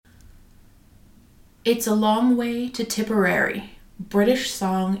It's a Long Way to Tipperary, British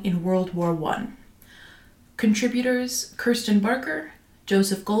Song in World War I. Contributors Kirsten Barker,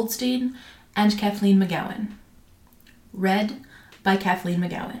 Joseph Goldstein, and Kathleen McGowan. Read by Kathleen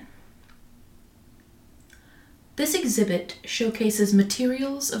McGowan. This exhibit showcases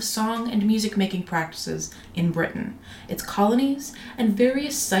materials of song and music-making practices in Britain, its colonies, and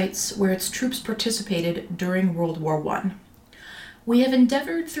various sites where its troops participated during World War I. We have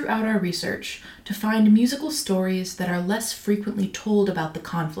endeavored throughout our research to find musical stories that are less frequently told about the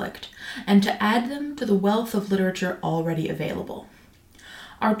conflict, and to add them to the wealth of literature already available.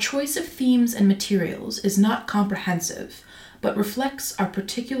 Our choice of themes and materials is not comprehensive, but reflects our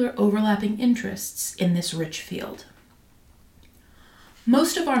particular overlapping interests in this rich field.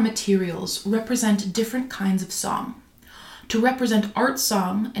 Most of our materials represent different kinds of song. To represent art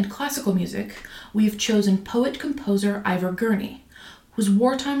song and classical music, we have chosen poet-composer Ivor Gurney, whose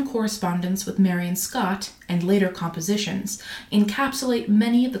wartime correspondence with Marion Scott and later compositions encapsulate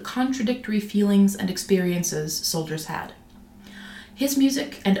many of the contradictory feelings and experiences soldiers had. His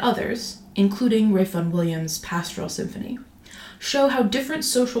music and others, including Ralph Vaughan Williams' Pastoral Symphony, show how different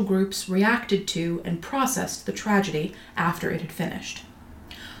social groups reacted to and processed the tragedy after it had finished.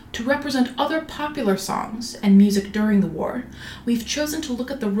 To represent other popular songs and music during the war, we've chosen to look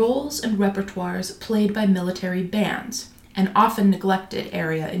at the roles and repertoires played by military bands, an often neglected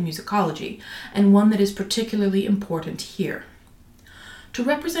area in musicology, and one that is particularly important here. To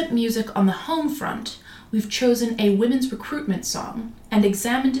represent music on the home front, we've chosen a women's recruitment song and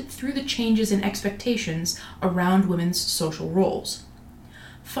examined it through the changes in expectations around women's social roles.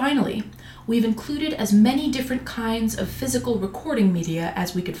 Finally, we've included as many different kinds of physical recording media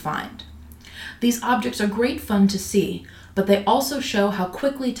as we could find. These objects are great fun to see, but they also show how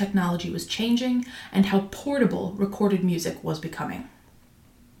quickly technology was changing and how portable recorded music was becoming.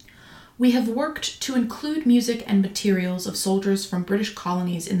 We have worked to include music and materials of soldiers from British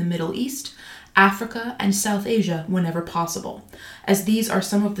colonies in the Middle East, Africa, and South Asia whenever possible, as these are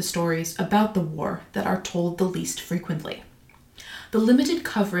some of the stories about the war that are told the least frequently. The limited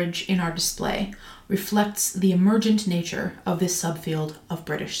coverage in our display reflects the emergent nature of this subfield of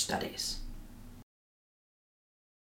British studies.